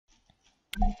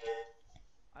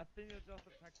I think you just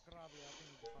attack Krabi, I think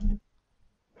it's fine.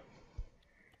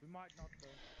 We might not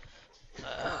though.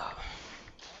 All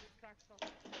the attack stuff.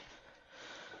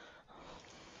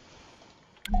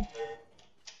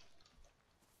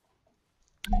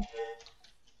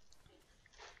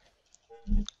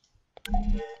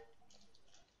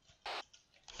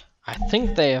 I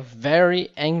think they are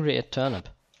very angry at Turnip.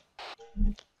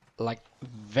 Like,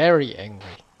 very angry.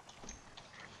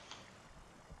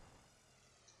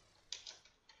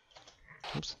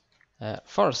 Oops.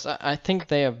 Forrest, I think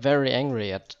they are very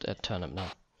angry at Turnip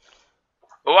now.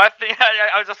 Oh, I think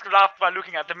I just laughed by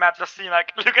looking at the map, just seeing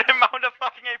like, look at the amount of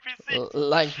fucking APCs.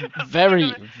 Like,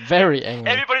 very, very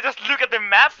angry. Everybody just look at the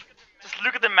map,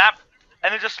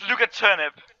 and then just look at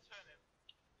Turnip.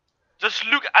 Just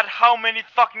look at how many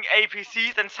fucking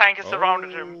APCs and tankers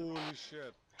surrounded him. Holy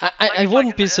shit. I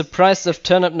wouldn't be surprised if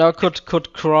Turnip now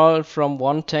could crawl from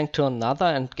one tank to another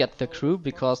and get the crew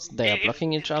because they are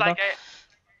blocking each other.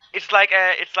 It's like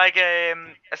a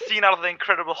scene out of the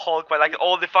Incredible Hulk where like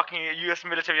all the fucking US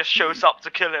military just shows up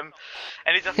to kill him,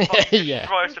 and he just fucking Yeah.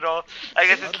 destroys it all. I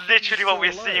guess it's literally what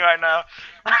we're seeing right now.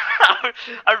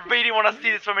 I really want to see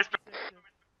this from his.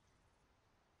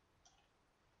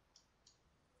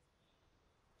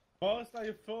 Forrest, are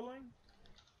you falling?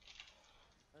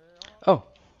 Oh,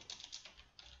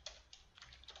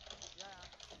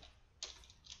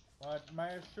 Alright, may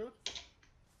I shoot?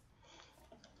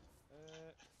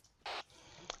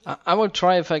 I will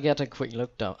try if I get a quick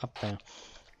look down up there.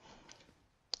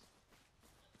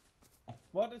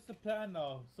 What is the plan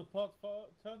now? Support for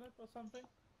Turnip or something?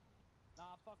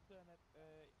 Nah, fuck Turnip,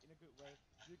 in a good way.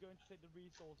 We're going to take the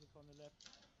resources on the left.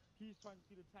 He's trying to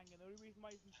see the tank, and the only reason why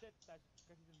he's dead is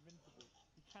because he's invincible.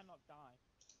 He cannot die.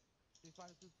 He's trying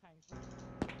to see tanks.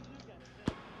 Look at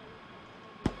it.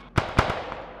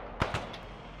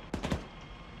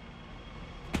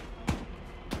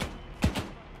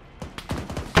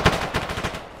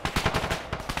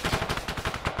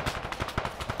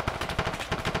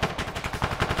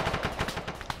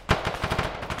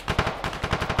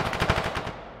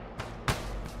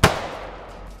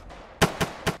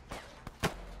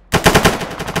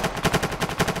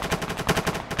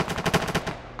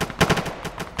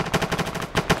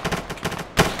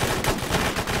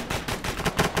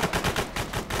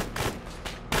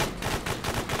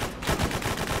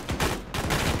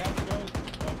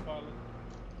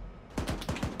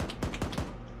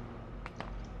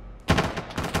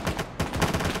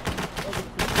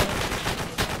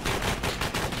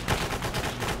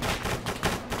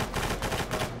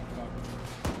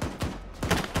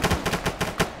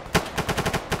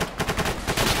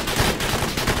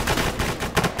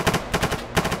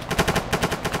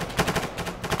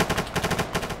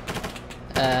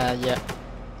 Yeah.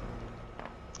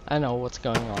 I know what's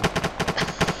going on.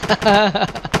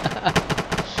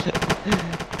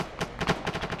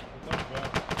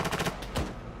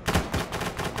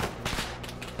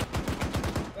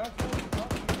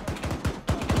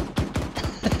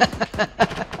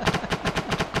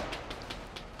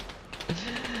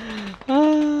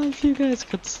 If you guys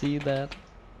could see that.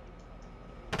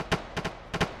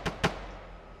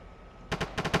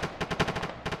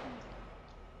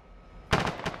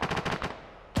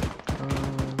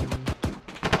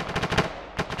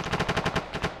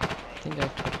 I think I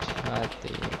could hide the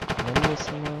menu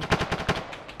somewhere.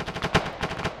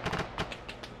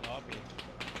 Lobby.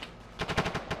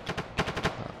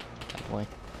 Oh, that way.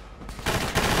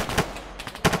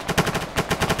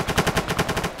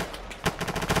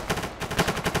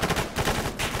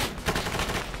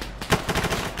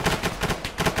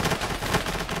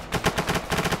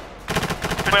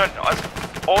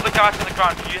 All the guys on the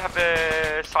ground, do you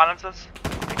have silencers?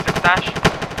 Except Dash?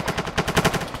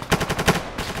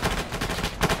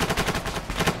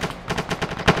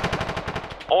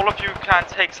 All of you can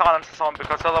take silencers on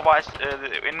because otherwise,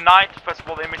 in night, first of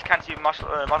all, the enemies can't see muzzle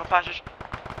flashes.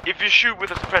 If you shoot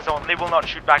with a suppressor on, they will not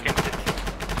shoot back into it.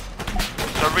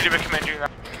 So I really recommend doing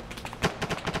that.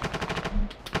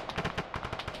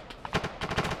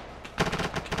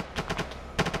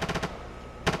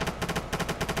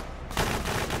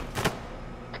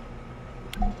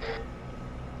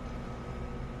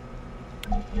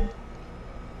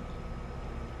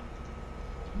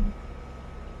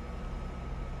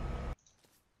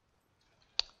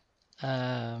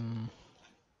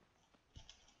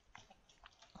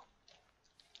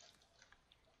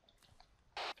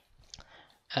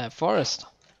 Forest.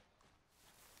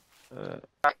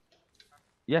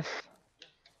 Yes.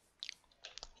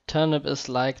 Turnip is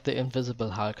like the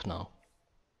Invisible Hulk now.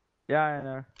 Yeah, I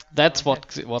know. That's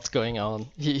Okay. what's going on.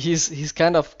 He's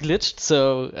kind of glitched,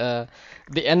 so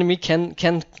the enemy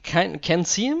can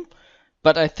see him,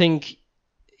 but I think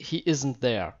he isn't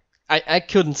there. I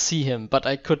couldn't see him, but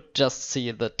I could just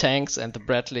see the tanks and the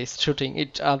Bradleys shooting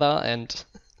each other and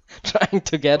trying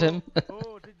to get him.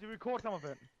 Oh, did you record some of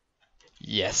it?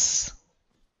 Yes.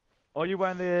 Or you were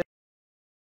in the